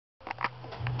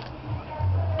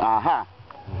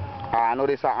I know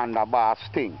this is an Undaboss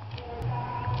thing.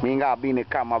 Me ain't gotta be in the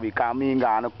camera because me ain't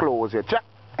gonna close it. Check.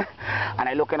 And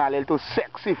I looking a little too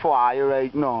sexy for you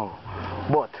right now.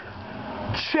 But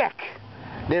check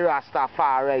the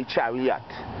Rastafari chariot.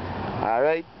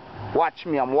 Alright? Watch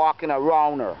me, I'm walking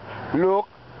around her. Look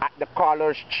at the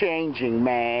colors changing,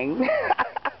 man.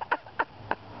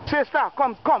 Sister,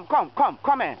 come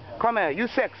here. Come here. You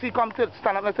sexy,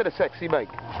 stand up next to the sexy bike.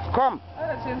 Come.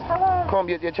 Come,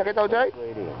 you check it out, right?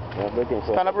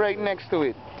 Stand up right next to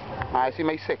it. I see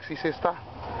my sexy sister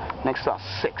next to a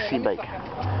sexy bike.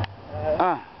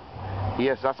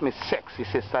 Yes, that's my sexy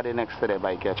sister there next to the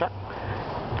bike here, check.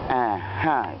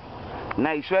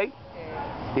 Nice, right?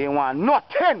 They want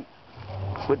nothing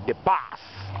with the boss.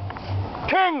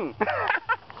 King!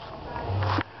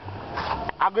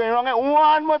 I'm going wrong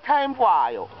one more time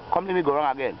for you. Come, let me go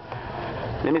wrong again.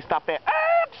 Let me stop it.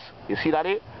 Oops! You see that?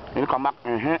 Let me come back.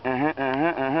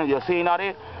 You see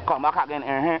that? Come back again.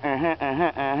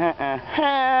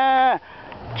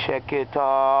 Check it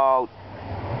out.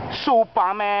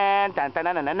 Superman.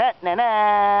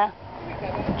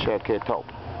 Check it out.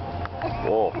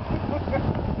 Oh.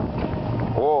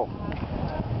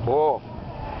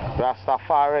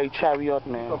 Rastafari chariot,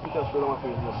 man.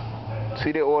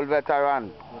 See the old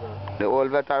veteran. The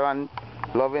old veteran.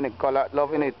 Loving it, color,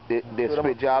 loving it. The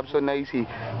spit job so nice. He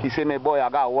said, my boy, I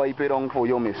got to wipe it on for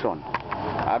you, my son.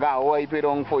 I got to wipe it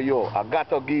on for you. I got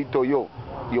to give it to you.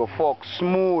 Your fuck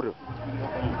smooth.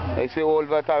 I say, old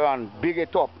veteran, big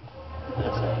it up.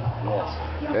 Yes, sir. Yes.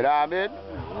 You know what I mean? You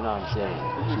know what I'm saying?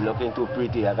 She looking too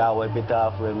pretty. I got to wipe it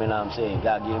off for him, you know what I'm saying?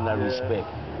 Got to give him the respect.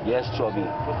 Yes, Chubby.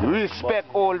 Respect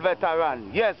old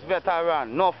veteran. Yes,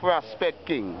 veteran. No respect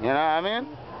king. You know what I mean?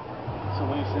 So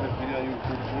when you see the video on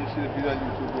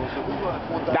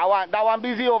YouTube, that one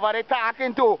busy over there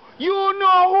talking to you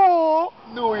know who?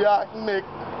 New York Nick.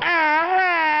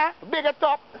 Big it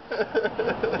up.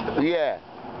 Yeah.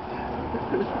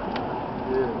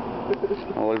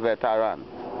 Old veteran.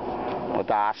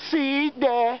 But I see it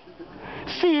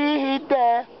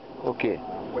there. Okay.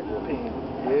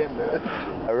 Yeah, man.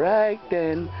 Alright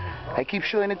then. I keep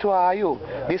showing it to you.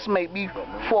 This might be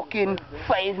fucking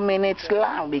 5 minutes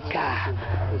long because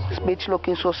this bitch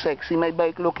looking so sexy, my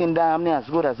bike looking damn near as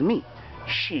good as me.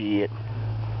 Shit.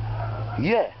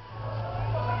 Yeah.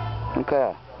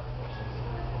 Okay.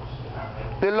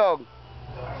 The log.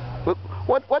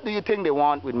 What do you think they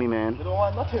want with me, man? They don't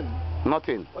want nothing.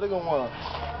 Nothing. What they gonna want?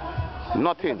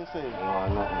 Nothing. What they say?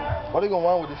 What they gonna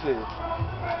want with this?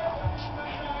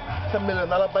 $10 million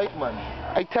bike, man.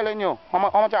 I telling you, how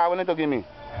much are you willing to give me?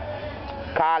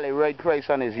 Call the right price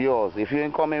and it's yours. If you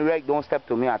ain't coming right, don't step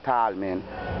to me at all, man.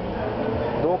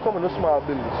 Don't come in no small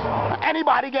business.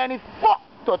 Anybody get any fuck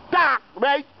to talk,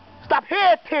 right? Stop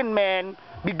hating, man.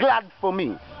 Be glad for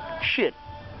me. Shit.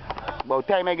 About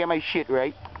time I get my shit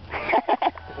right.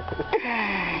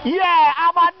 Yeah,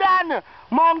 Abba done.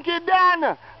 Monkey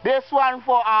done. This one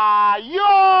for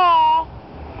you.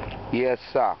 Yes,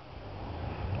 sir.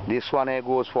 This one here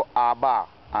goes for Abba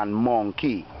and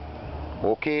Monkey.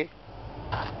 Okay?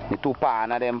 The two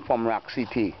partners them from Rock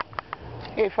City.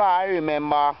 If I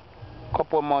remember, a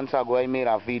couple months ago I made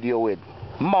a video with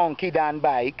Monkey Dan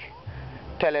Bike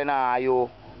telling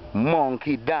you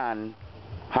Monkey Dan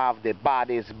have the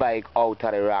baddest bike out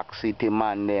of the Rock City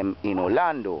man them in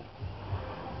Orlando.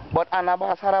 But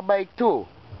Undaboss had a bike too.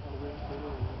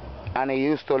 And it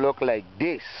used to look like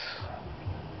this.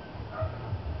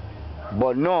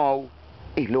 But now,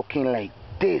 it's looking like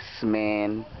this,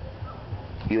 man.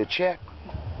 You check.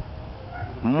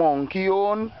 Monkey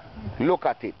on, look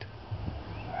at it.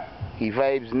 He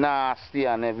vibes nasty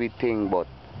and everything, but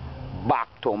back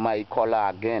to my color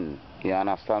again. You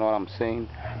understand what I'm saying?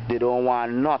 They don't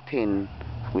want nothing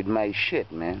with my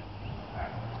shit, man.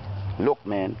 Look,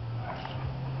 man.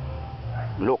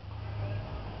 Look.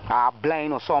 I'm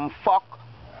blind or some fuck.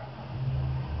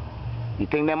 You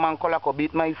think that man color could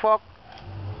beat my fuck?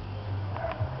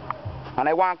 And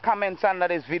I want comments under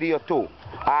this video too.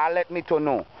 Let me to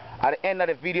know. At the end of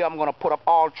the video, I'm gonna put up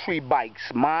all 3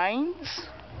 bikes. Mines,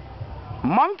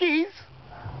 Monkeys,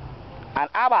 and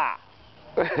Abba.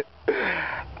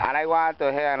 And I want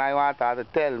to hear and I want her to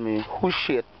tell me who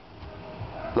shit.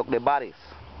 Look the bodies.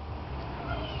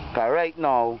 Cause right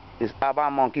now it's Abba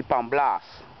Monkey Pan Blast.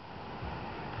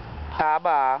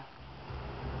 Abba,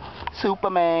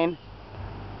 Superman,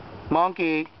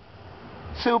 Monkey,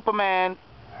 Superman.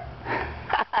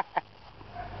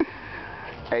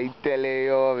 I tell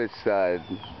you,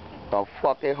 son, a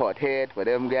fucking hot head for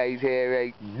them guys here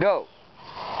right now.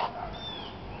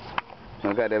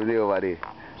 Look at them there over there.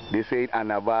 This ain't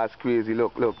Undaboss crazy.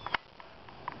 Look.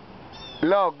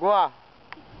 Look, what?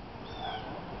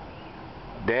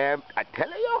 Them, I tell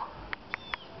you.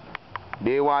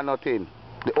 They want nothing.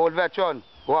 The old veteran,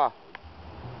 what?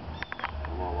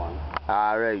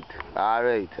 Alright.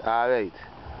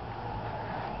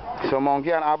 So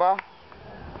Monkey and Abba,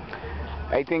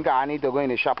 I think I need to go in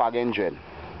the shop again, Jen.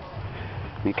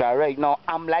 Because right now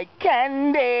I'm like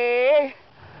candy.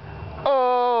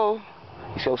 Oh,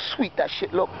 it's so sweet that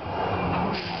shit look.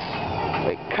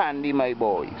 Like candy, my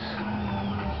boys.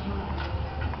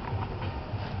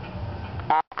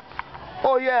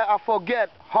 Oh yeah, I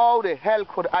forget. How the hell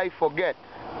could I forget?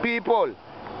 People,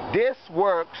 this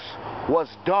works was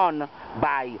done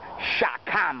by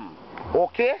Shakam.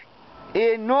 Okay?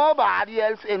 Ain't nobody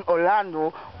else in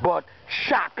Orlando but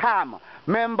Shakam.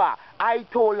 Remember, I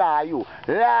told you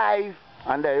live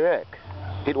and direct.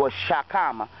 It was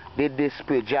Shakam did this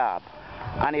spray job.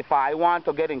 And if I want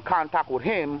to get in contact with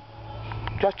him,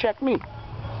 just check me.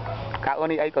 Cause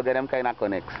only I could get them kind of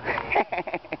connects.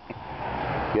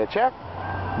 You check?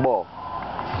 But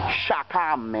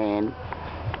Shakam, man,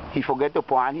 he forget to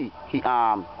put he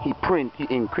print the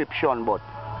encryption, but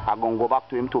I'm gonna go back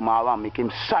to him tomorrow and make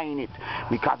him sign it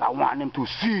because I want him to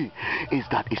see is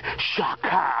that it's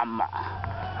Shakam.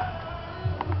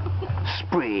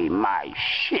 Spray my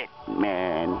shit,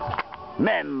 man.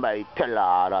 Remember, I tell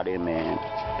all of them, man.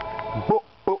 Bo.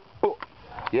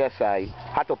 Yes, I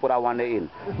had to put that one in.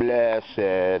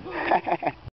 Blessed.